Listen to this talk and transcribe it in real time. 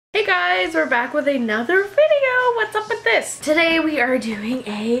Hey guys, we're back with another video. What's up with this? Today we are doing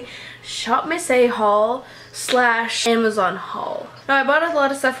a SHOPMISSA haul slash Amazon haul. Now I bought a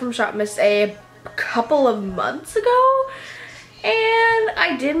lot of stuff from SHOPMISSA a couple of months ago and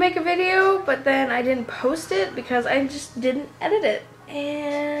I did make a video, but then I didn't post it because I just didn't edit it.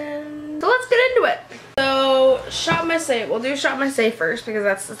 And so let's get into it. So SHOPMISSA, we'll do SHOPMISSA first because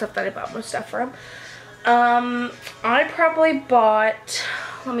that's the stuff that I bought most stuff from. I probably bought,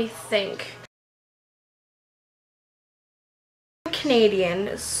 let me think,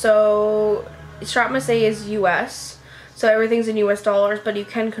 Canadian, so SHOPMISSA is US, so everything's in US dollars, but you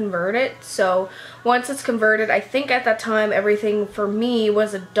can convert it. So once it's converted, I think at that time everything for me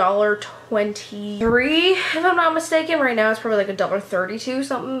was $1.23 if I'm not mistaken. Right now it's probably like $1.32,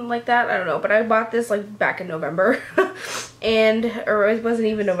 something like that. I don't know, but I bought this like back in November. Or it wasn't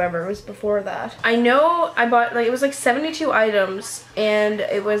even November, it was before that. I know I bought, like, it was like 72 items and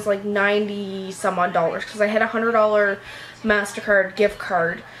it was like 90 some odd dollars because I had a $100 MasterCard gift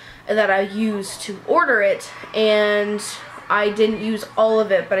card that I used to order it, and I didn't use all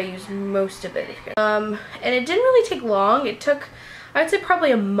of it, but I used most of it. And it didn't really take long. It took, I'd say,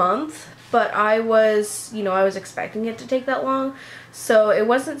 probably a month, but I was, you know, I was expecting it to take that long, so it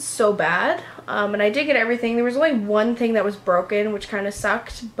wasn't so bad. And I did get everything. There was only one thing that was broken, which kind of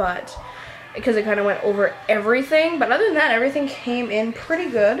sucked, but because it kind of went over everything. But other than that, everything came in pretty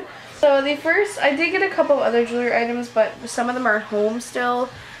good. So the first, I did get a couple of other jewelry items, but some of them are at home still.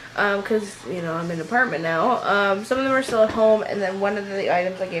 Because, you know, I'm in an apartment now. Some of them are still at home, and then one of the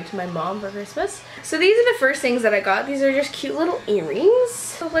items I gave to my mom for Christmas. So these are the first things that I got. These are just cute little earrings,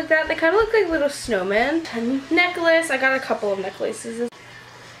 stuff like that. They kind of look like little snowmen. A necklace. I got a couple of necklaces.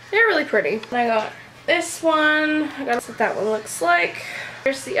 They're really pretty. And I got this one. I got what that one looks like.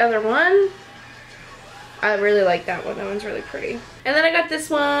 Here's the other one. I really like that one. That one's really pretty. And then I got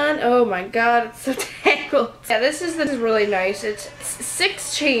this one. Oh my god, it's so tangled. Yeah, this is really nice. It's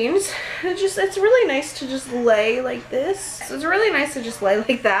 6 chains. It's really nice to just lay like this. So it's really nice to just lay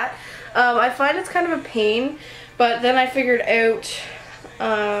like that. I find it's kind of a pain, but then I figured out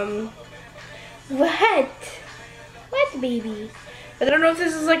what baby? I don't know if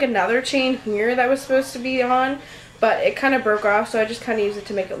this is like another chain here that was supposed to be on, but it kind of broke off, so I just kind of use it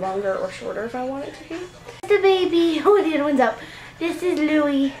to make it longer or shorter if I want it to be. The baby. Oh, the other one's up. This is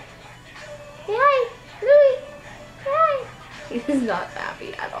Louie. Hi, Louie. Hi. He's not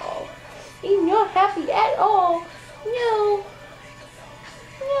happy at all. He's not happy at all. No.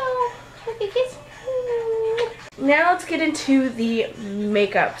 No. Look at this. Now let's get into the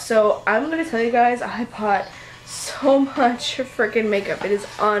makeup. So I'm going to tell you guys, I bought so much freaking makeup. It is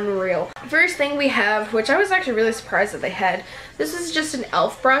unreal. First thing we have, which I was actually really surprised that they had, this is just an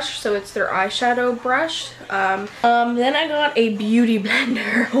e.l.f. brush, so it's their eyeshadow brush. Then I got a beauty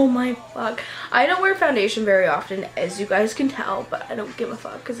blender. Oh my fuck. I don't wear foundation very often, as you guys can tell, but I don't give a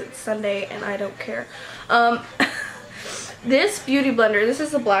fuck because it's Sunday and I don't care. This beauty blender, this is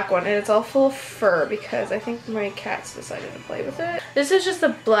the black one, and it's all full of fur because I think my cats decided to play with it. This is just a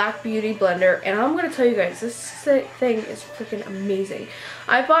black beauty blender, and I'm going to tell you guys, this thing is freaking amazing.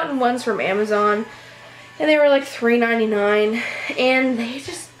 I bought ones from Amazon, and they were like $3.99, and they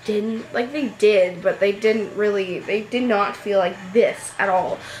just didn't, like, they did, but they didn't really, they did not feel like this at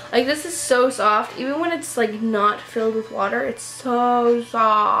all. Like, this is so soft. Even when it's like not filled with water, it's so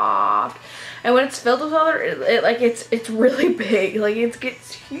soft. And when it's filled with water, it's really big. Like, it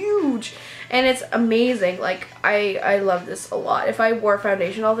gets huge, and it's amazing. Like, I love this a lot. If I wore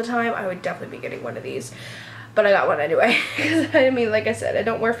foundation all the time, I would definitely be getting one of these. But I got one anyway. I mean, like I said, I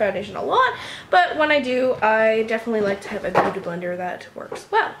don't wear foundation a lot, but when I do, I definitely like to have a beauty blender that works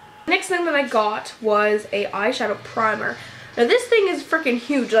well. Next thing that I got was a eyeshadow primer. Now this thing is freaking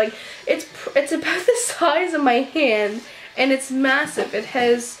huge. Like, it's about the size of my hand, and it's massive. It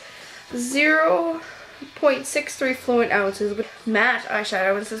has 0.63 fluid ounces with matte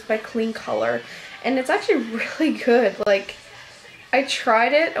eyeshadow. This is by Clean Color, and it's actually really good. Like, I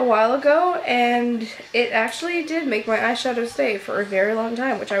tried it a while ago, and it actually did make my eyeshadow stay for a very long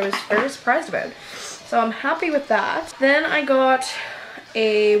time, which I was very surprised about. So I'm happy with that. Then I got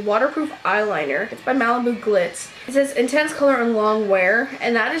a waterproof eyeliner. It's by Malibu Glitz. It says intense color and long wear,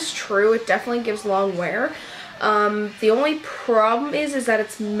 and that is true. It definitely gives long wear. The only problem is that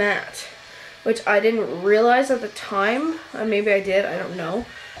it's matte, which I didn't realize at the time. Maybe I did, I don't know.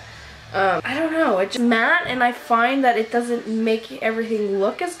 I don't know, it's matte, and I find that it doesn't make everything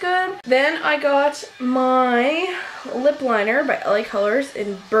look as good. Then I got my lip liner by LA Colors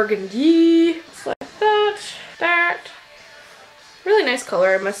in Burgundy. It's like that. Really nice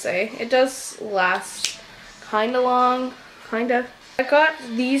color, I must say. It does last kind of long, kind of. I got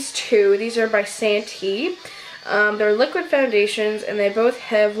these two. These are by Santee. They're liquid foundations, and they both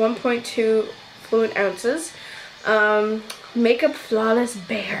have 1.2 fluid ounces. Makeup Flawless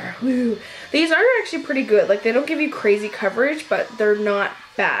Bare. Woo. These are actually pretty good. Like, they don't give you crazy coverage, but they're not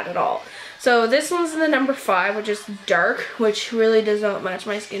bad at all. So this one's in the number 5, which is dark, which really does not match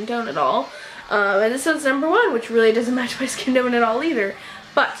my skin tone at all. And this one's number 1, which really doesn't match my skin tone at all either.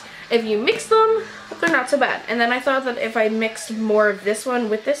 But if you mix them, they're not so bad. And then I thought that if I mixed more of this one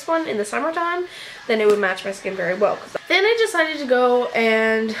with this one in the summertime, then it would match my skin very well. Then I decided to go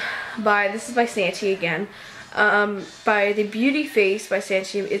and buy, this is by Santee again, by the Beauty Face by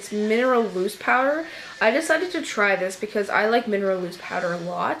Santee. It's mineral loose powder. I decided to try this because I like mineral loose powder a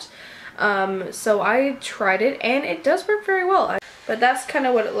lot. So I tried it, and it does work very well. But that's kind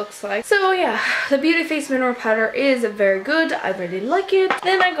of what it looks like. So yeah, the Beauty Face mineral powder is very good. I really like it.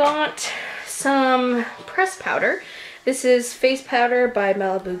 Then I got some pressed powder. This is face powder by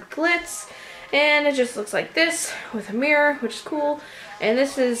Malibu Glitz, and it just looks like this with a mirror, which is cool. And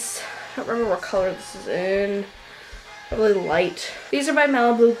this is, I don't remember what color this is in, probably light. These are by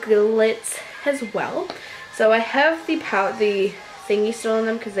Malibu Glitz as well. So I have the thingy still in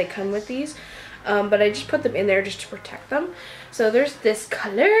them because they come with these, but I just put them in there just to protect them. So there's this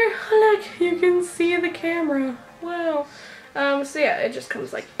color. Look, you can see the camera. Wow. So yeah, it just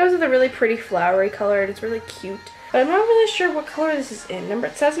comes like, those are the really pretty flowery color, and it's really cute. But I'm not really sure what color this is in.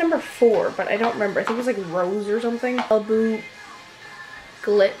 It says number 4, but I don't remember. I think it's like rose or something. Malibu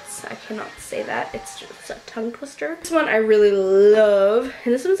Glitz. I cannot say that. It's just a tongue twister. This one I really love.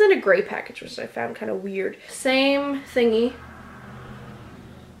 And this one's in a gray package, which I found kind of weird. Same thingy.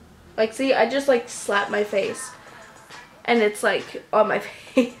 Like, see, I just like slapped my face. And it's like on my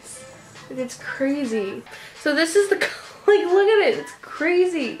face. It's crazy. So this is the, like, look at it. It's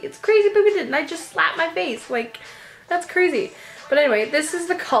crazy. It's crazy pigmented. And I just slapped my face. Like, that's crazy. But anyway, this is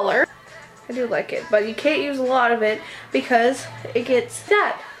the color. I do like it, but you can't use a lot of it because it gets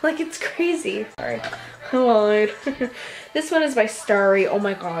that. Like, it's crazy. Sorry, I lied. This one is by Starry. Oh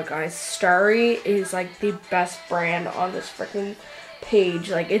my god, guys. Starry is like the best brand on this freaking page.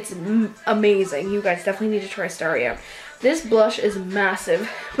 Like, it's amazing. You guys definitely need to try Starry out. This blush is massive,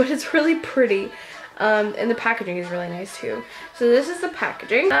 but it's really pretty. And the packaging is really nice too. So this is the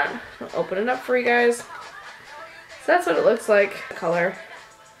packaging. I'll open it up for you guys. So that's what it looks like. The color.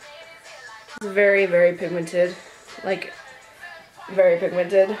 It's very, very pigmented. Like, very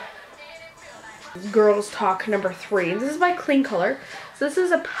pigmented. Girls Talk number 3. This is by Clean Color. So this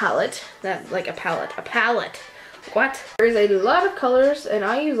is a palette. A palette. What? There's a lot of colors, and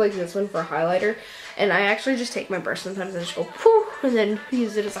I use like this one for a highlighter. And I actually just take my brush sometimes and just go poof, and then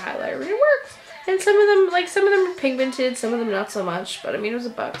use it as a highlighter, and it works. And some of them are pigmented, some of them not so much. But I mean, it was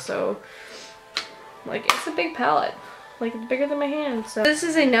 $1, so like, it's a big palette. Like, it's bigger than my hand. So this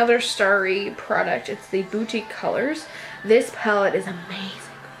is another Starry product. It's the Boutique Colors. This palette is amazing.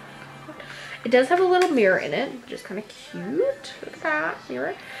 It does have a little mirror in it, which is kind of cute. Look at that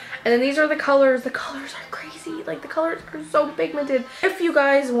mirror. And then these are the colors. The colors are crazy. Like, the colors are so pigmented. If you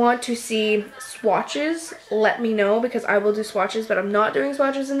guys want to see swatches, let me know, because I will do swatches, but I'm not doing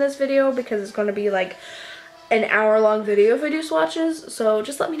swatches in this video because it's going to be like an hour-long video if I do swatches. So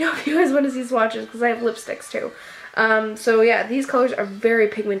just let me know if you guys want to see swatches, because I have lipsticks too. So yeah, these colors are very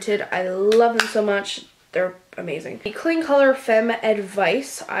pigmented. I love them so much. They're amazing. The Clean Color Femme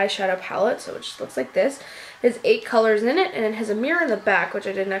Advice eyeshadow palette, so it just looks like this. It has 8 colors in it, and it has a mirror in the back, which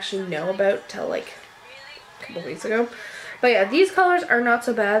I didn't actually know about till like a couple weeks ago. But yeah, these colors are not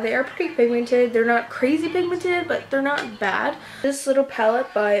so bad. They are pretty pigmented. They're not crazy pigmented, but they're not bad. This little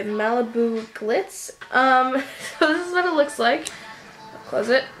palette by Malibu Glitz. So this is what it looks like. I'll close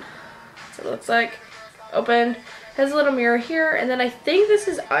it. That's what it looks like. Open. Has a little mirror here, and then I think this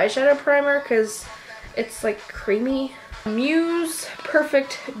is eyeshadow primer because it's like creamy. Muse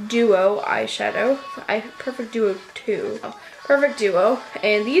Perfect Duo eyeshadow. Perfect Duo 2. Perfect Duo.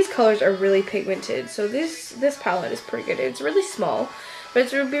 And these colors are really pigmented. So this palette is pretty good. It's really small,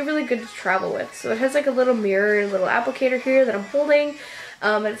 but it would be really good to travel with. So it has like a little mirror and a little applicator here that I'm holding.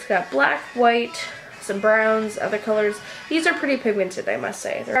 And it's got black, white, some browns, other colors. These are pretty pigmented, I must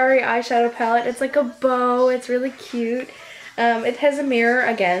say. The Starry eyeshadow palette. It's like a bow. It's really cute. It has a mirror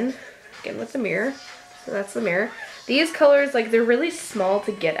again with the mirror. So that's the mirror. These colors, like, they're really small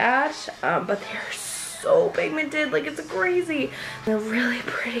to get at, but they're so pigmented. Like, it's crazy. They're really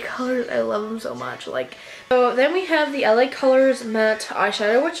pretty colors. I love them so much. Like, so then we have the LA Colors matte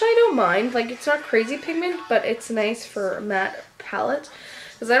eyeshadow, which I don't mind. Like, it's not crazy pigment, but it's nice for a matte palette.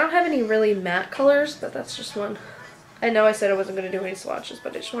 Because I don't have any really matte colors, but that's just one I know I said I wasn't going to do any swatches,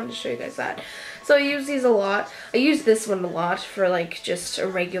 but I just wanted to show you guys that. So I use these a lot. I use this one a lot for like just a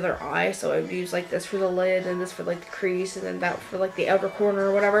regular eye. So I would use like this for the lid and this for like the crease and then that for like the outer corner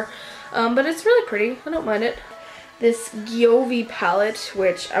or whatever. But it's really pretty. I don't mind it. This Giovi palette,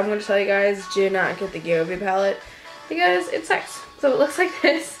 which I'm going to tell you guys, do not get the Giovi palette because it sucks. So it looks like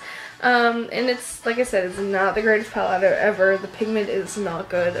this. And it's, like I said, it's not the greatest palette ever. The pigment is not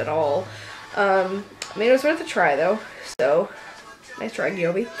good at all. I mean, it was worth a try though. So, nice try,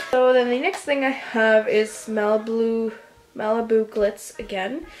 Giovi. So then the next thing I have is Malibu Glitz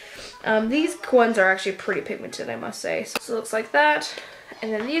again. These ones are actually pretty pigmented, I must say. So it looks like that.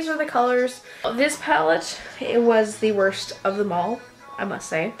 And then these are the colors. This palette, it was the worst of them all, I must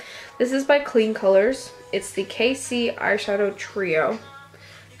say. This is by Clean Colors. It's the KC Eyeshadow Trio.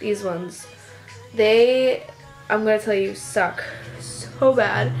 These ones, I'm going to tell you, suck so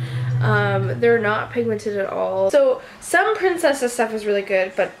bad. They're not pigmented at all. So some Princessa stuff is really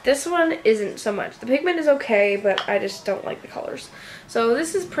good, but this one isn't so much. The pigment is okay, but I just don't like the colors. So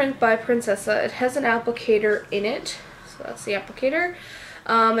this is by Princessa. It has an applicator in it. So that's the applicator.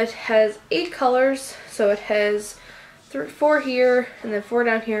 It has 8 colors. So it has 4 here and then 4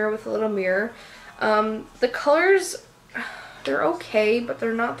 down here with a little mirror. The colors, they're okay, but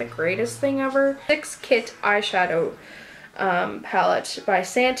they're not the greatest thing ever. 6 Kit eyeshadow palette by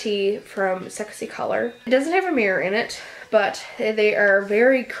Santee from Sexy Color. It doesn't have a mirror in it, but they are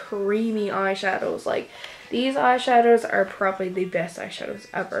very creamy eyeshadows. Like, these eyeshadows are probably the best eyeshadows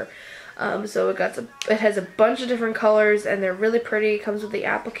ever. So it has a bunch of different colors and they're really pretty. It comes with the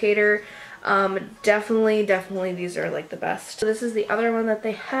applicator. Definitely these are like the best. So this is the other one that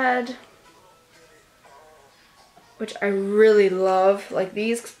they had, which I really love. Like,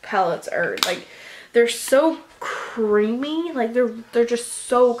 these palettes are like, they're so creamy. Like, they're just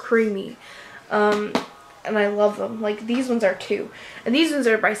so creamy. And I love them. Like, these ones are too. And these ones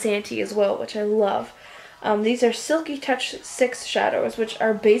are by Santee as well, which I love. These are Silky Touch 6 shadows, which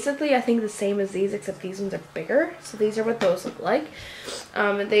are basically, I think, the same as these, except these ones are bigger. So these are what those look like.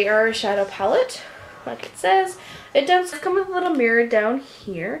 They are a shadow palette, like it says. It does come with a little mirror down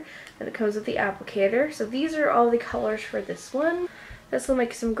here, and it comes with the applicator. So these are all the colors for this one. This will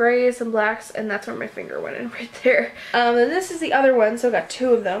make some grays, some blacks, and that's where my finger went in right there. And this is the other one, so I got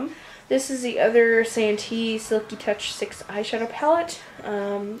 2 of them. This is the other Santee Silky Touch 6 eyeshadow palette.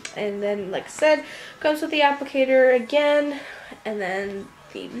 And then, like I said, comes with the applicator again, and then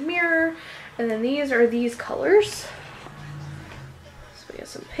the mirror, and then these are these colors. So we have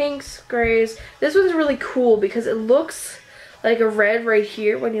some pinks, grays. This one's really cool because it looks like a red right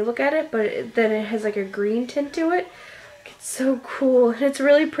here when you look at it, but then it has like a green tint to it. It's so cool, and it's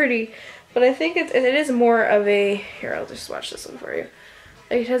really pretty. But I think it is more of a, here, I'll just swatch this one for you.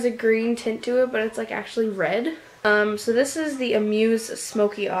 It has a green tint to it, but it's like actually red. So this is the Amuse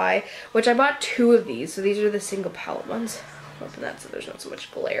Smoky Eye, which I bought 2 of these. So these are the single palette ones. Open that so there's not so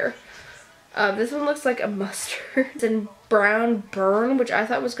much glare. This one looks like a mustard. It's in Brown Burn, which I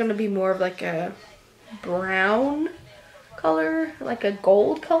thought was going to be more of like a brown color, like a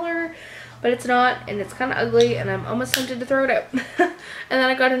gold color. But it's not, and it's kind of ugly, and I'm almost tempted to throw it out. And then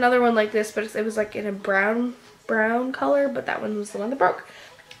I got another one like this, but it was like in a brown color, but that one was the one that broke.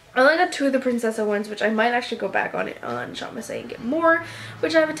 I only got 2 of the Princessa ones, which I might actually go back on it on SHOPMISSA and get more,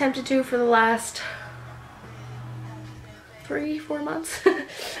 which I've attempted to for the last 3-4 months.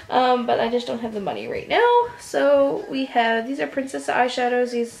 But I just don't have the money right now. So we have, these are Princessa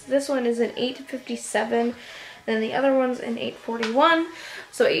eyeshadows. This one is in 857, and the other one's in 841.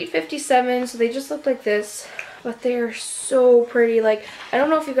 So 857, so they just look like this, but they're so pretty. Like, I don't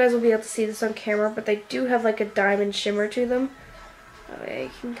know if you guys will be able to see this on camera, but they do have like a diamond shimmer to them. Oh, yeah,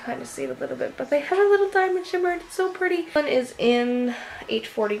 you can kind of see it a little bit, but they have a little diamond shimmer, and it's so pretty. One is in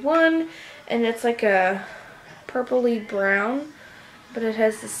 841, and it's like a purpley brown, but it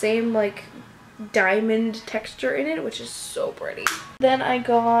has the same like diamond texture in it, which is so pretty. Then I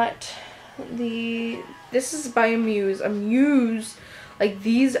got this is by Amuse. Like,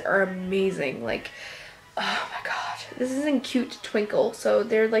 these are amazing. Like, oh my god, this is in Cute Twinkle. So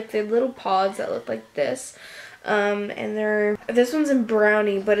they're like the little pods that look like this. And this one's in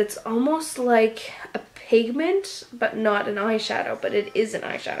Brownie, but it's almost like a pigment, but not an eyeshadow, but it is an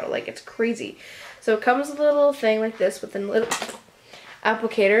eyeshadow. Like, it's crazy. So it comes with a little thing like this with a little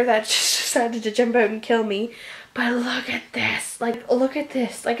applicator that just decided to jump out and kill me. But look at this. Like, look at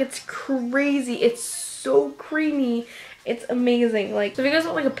this. Like, it's crazy. It's so creamy. It's amazing. Like, so if you guys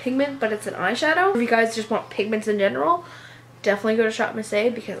want like a pigment, but it's an eyeshadow, if you guys just want pigments in general, definitely go to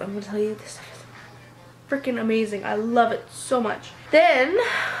SHOPMISSA, because I'm going to tell you, this stuff is freaking amazing. I love it so much. Then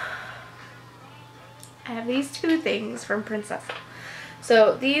I have these two things from Princessa.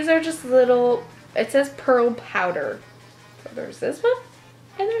 So these are just little, it says pearl powder. So there's this one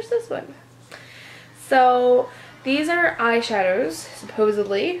and there's this one. So these are eyeshadows,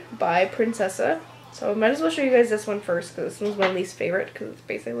 supposedly, by Princessa. So I might as well show you guys this one first, because this one's my least favorite, because it's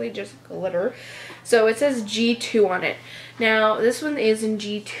basically just glitter. So it says G2 on it. Now, this one is in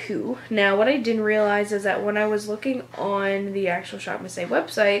G2. Now, what I didn't realize is that when I was looking on the actual SHOPMISSA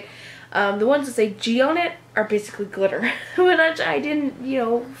website, the ones that say G on it are basically glitter. Which I didn't, you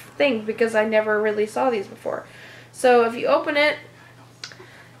know, think, because I never really saw these before. So if you open it,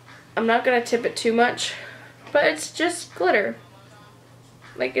 I'm not going to tip it too much, but it's just glitter.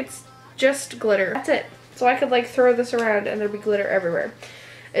 Like, it's just glitter. That's it. So I could like throw this around and there'd be glitter everywhere.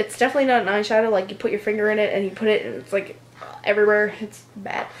 It's definitely not an eyeshadow, like you put your finger in it and you put it and it's like everywhere. It's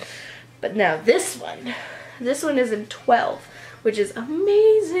bad. But now this one is in 12, which is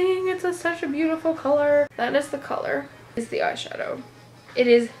amazing. It's such a beautiful color. That is the color, is the eyeshadow. It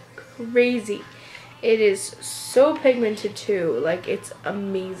is crazy. It is so pigmented too, like it's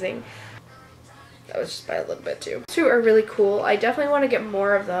amazing. That was just by a little bit too. These two are really cool. I definitely want to get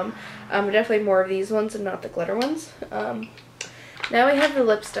more of them. Definitely more of these ones and not the glitter ones. Now we have the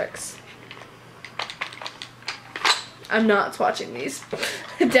lipsticks. I'm not swatching these.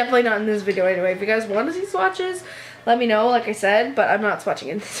 Definitely not in this video anyway. If you guys want to see swatches, let me know, like I said, but I'm not swatching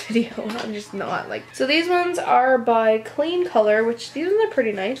in this video. I'm just not like. So these ones are by Clean Color, which these ones are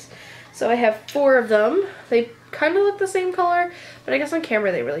pretty nice. So I have 4 of them. They kind of look the same color, but I guess on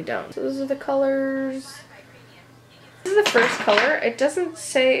camera they really don't. So those are the colors. This is the first color. It doesn't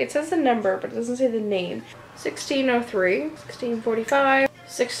say, it says the number, but it doesn't say the name. 1603, 1645,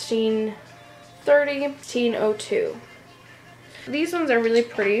 1630, 1602. These ones are really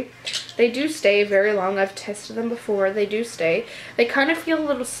pretty. They do stay very long. I've tested them before. They do stay. They kind of feel a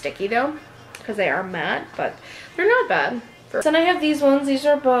little sticky though, because they are matte, but they're not bad. Then I have these ones. These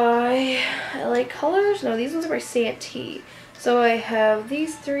are by LA Colors. No, these ones are by Santee. So I have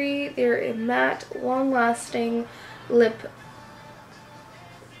these 3. They're a matte, long-lasting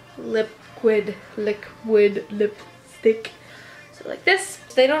liquid lipstick. So like this.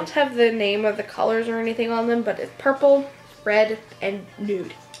 They don't have the name of the colors or anything on them, but it's purple, red, and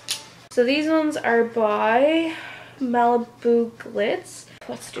nude. So these ones are by Malibu Glitz.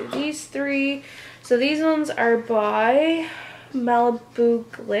 Let's do these 3. So these ones are by Malibu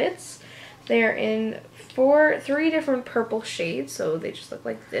Glitz. They're in 3 different purple shades, so they just look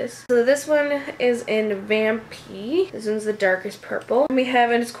like this. So this one is in Vampy. This one's the darkest purple. And we have,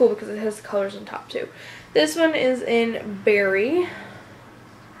 and it's cool because it has the colors on top too. This one is in Berry,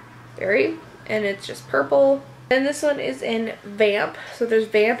 and it's just purple. And this one is in Vamp. So there's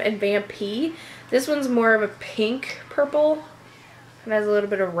Vamp and Vampy. This one's more of a pink purple and has a little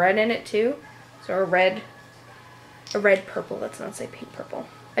bit of red in it too. So a red purple. Let's not say pink purple.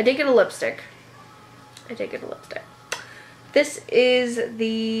 I did get a lipstick. This is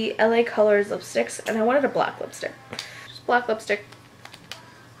the LA Colors lipsticks, and I wanted a black lipstick. Just black lipstick.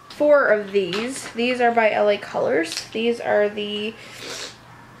 4 of these. These are by LA Colors. These are the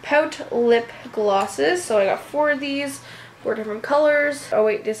Pout Lip Glosses. So I got 4 of these, 4 different colors. Oh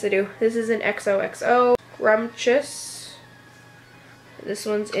wait, yes I do. This is in XOXO. Rumptious. This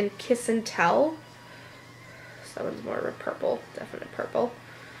one's in Kiss and Tell. That one's more of a purple, definite purple.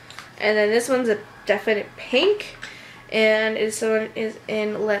 And then this one's a definite pink. And this one is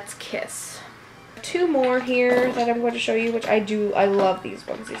in Let's Kiss. 2 more here that I'm going to show you, which I love these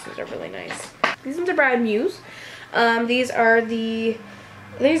ones. These ones are really nice. These ones are by Muse. These are the,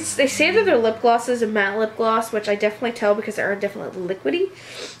 they say that they're lip glosses, a matte lip gloss, which I definitely tell because they are definitely liquidy.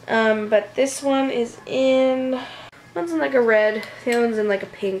 But this one is in, one's in like a red, the other one's in like a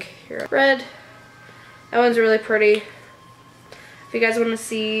pink. Here, red. That one's really pretty. If you guys want to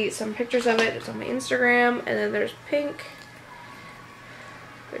see some pictures of it, it's on my Instagram. And then there's pink,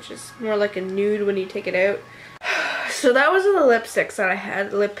 which is more like a nude when you take it out. So that was the lipsticks that I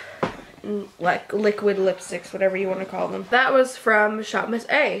had. Like liquid lipsticks, whatever you want to call them. That was from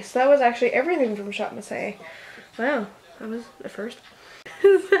SHOPMISSA. So that was actually everything from SHOPMISSA. Wow, that was the first.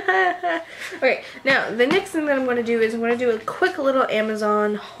 Okay, now the next thing that I'm going to do is I'm going to do a quick little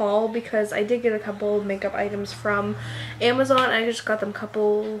Amazon haul, because I did get a couple makeup items from Amazon. I just got them a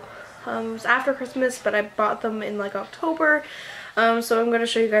couple after Christmas, but I bought them in like October. So I'm going to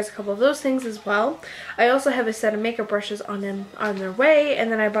show you guys a couple of those things as well. I also have a set of makeup brushes on their way,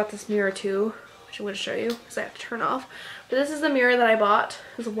 and then I bought this mirror too, which I'm going to show you because I have to turn off. But this is the mirror that I bought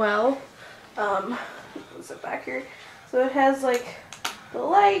as well. What's it back here? So it has like the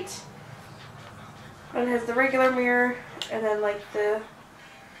light, and it has the regular mirror, and then like the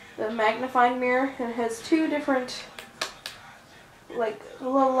the magnifying mirror, and it has two different, like,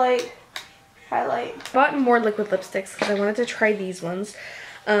 low light, highlight. I bought more liquid lipsticks because I wanted to try these ones.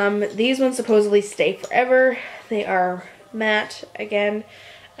 These ones supposedly stay forever. They are matte again,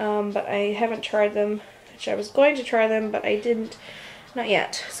 but I haven't tried them. Actually, I was going to try them, but I didn't, not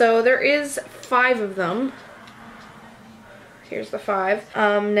yet. So there is 5 of them. Here's the 5.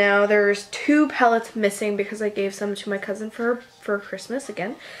 Now there's 2 palettes missing because I gave some to my cousin for Christmas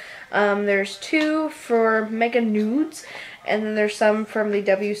again. There's 2 for Mega Nudes, and then there's some from the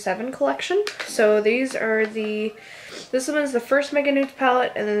W7 collection. So these are this one is the first Mega Nudes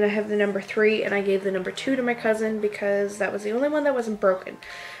palette, and then I have the number 3, and I gave the number 2 to my cousin because that was the only one that wasn't broken.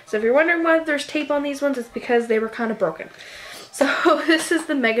 So if you're wondering why there's tape on these ones, it's because they were kind of broken. So this is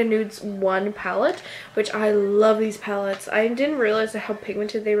the Mega Nudes 1 palette, which I love these palettes. I didn't realize how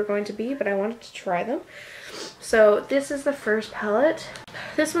pigmented they were going to be, but I wanted to try them. So this is the first palette.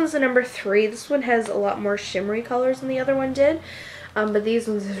 This one's the number 3. This one has a lot more shimmery colors than the other one did, but these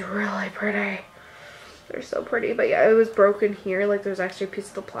ones is really pretty. They're so pretty, but yeah, it was broken here. Like, there's actually a piece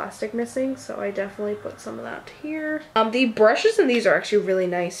of the plastic missing, so I definitely put some of that here. The brushes in these are actually really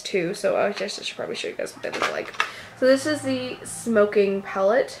nice too, so I should probably show you guys what they look like. So this is the Smoking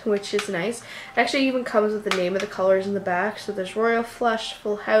palette, which is nice. It actually even comes with the name of the colors in the back. So there's Royal Flush,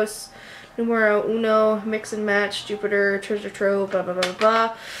 Full House, Numero Uno, Mix and Match, Jupiter, Treasure Trove, blah blah blah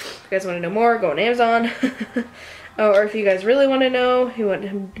blah. If you guys want to know more, go on Amazon. Or if you guys really want to know, you want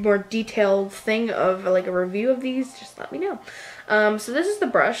a more detailed thing of like a review of these, just let me know. So this is the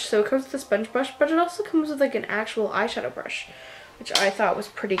brush. So it comes with a sponge brush, but it also comes with like an actual eyeshadow brush, which I thought was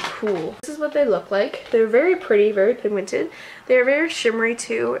pretty cool. This is what they look like. They're very pretty, very pigmented. They're very shimmery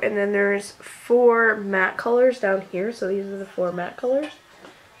too, and then there's 4 matte colors down here. So these are the 4 matte colors.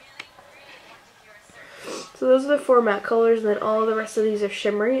 So those are the 4 matte colors, and then all the rest of these are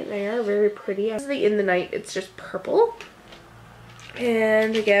shimmery, and they are very pretty. This is the In the Night, it's just purple.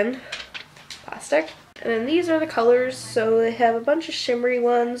 And again, plastic. And then these are the colors, so they have a bunch of shimmery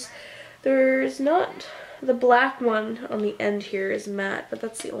ones. There's not, the black one on the end here is matte, but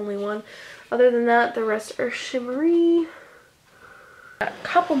that's the only one. Other than that, the rest are shimmery. A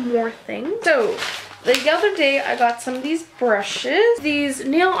couple more things. So the other day I got some of these brushes, these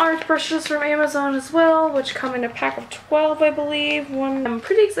nail art brushes from Amazon as well, which come in a pack of 12, I believe. I'm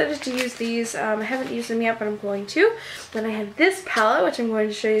pretty excited to use these. I haven't used them yet, but I'm going to. Then I have this palette, which I'm going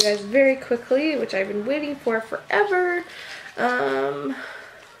to show you guys very quickly, which I've been waiting for forever.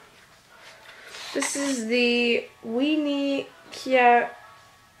 This is the Weenie Kia,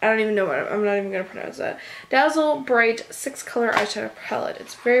 I don't even know what, I'm not even going to pronounce that. Dazzle Bright 6-color eyeshadow palette.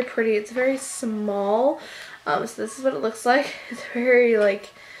 It's very pretty. It's very small. So this is what it looks like. It's very, like,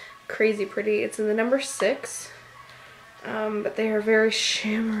 crazy pretty. It's in the number 6. But they are very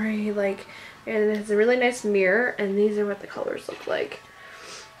shimmery, like, and it has a really nice mirror, and these are what the colors look like.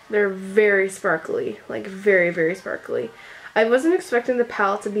 They're very sparkly, like, very, very sparkly. I wasn't expecting the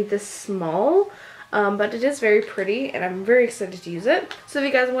palette to be this small, but it is very pretty, and I'm very excited to use it. So if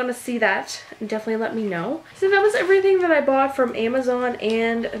you guys want to see that, definitely let me know. So that was everything that I bought from Amazon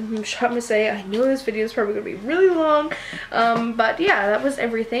and SHOPMISSA. I know this video is probably going to be really long, but yeah, that was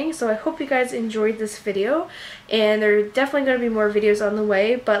everything. So I hope you guys enjoyed this video, and there are definitely going to be more videos on the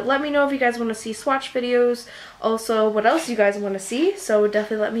way, but let me know if you guys want to see swatch videos, also what else you guys want to see. So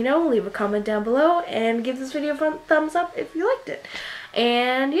definitely let me know, leave a comment down below, and give this video a thumbs up if you liked it.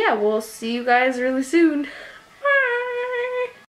 And yeah, we'll see you guys really soon.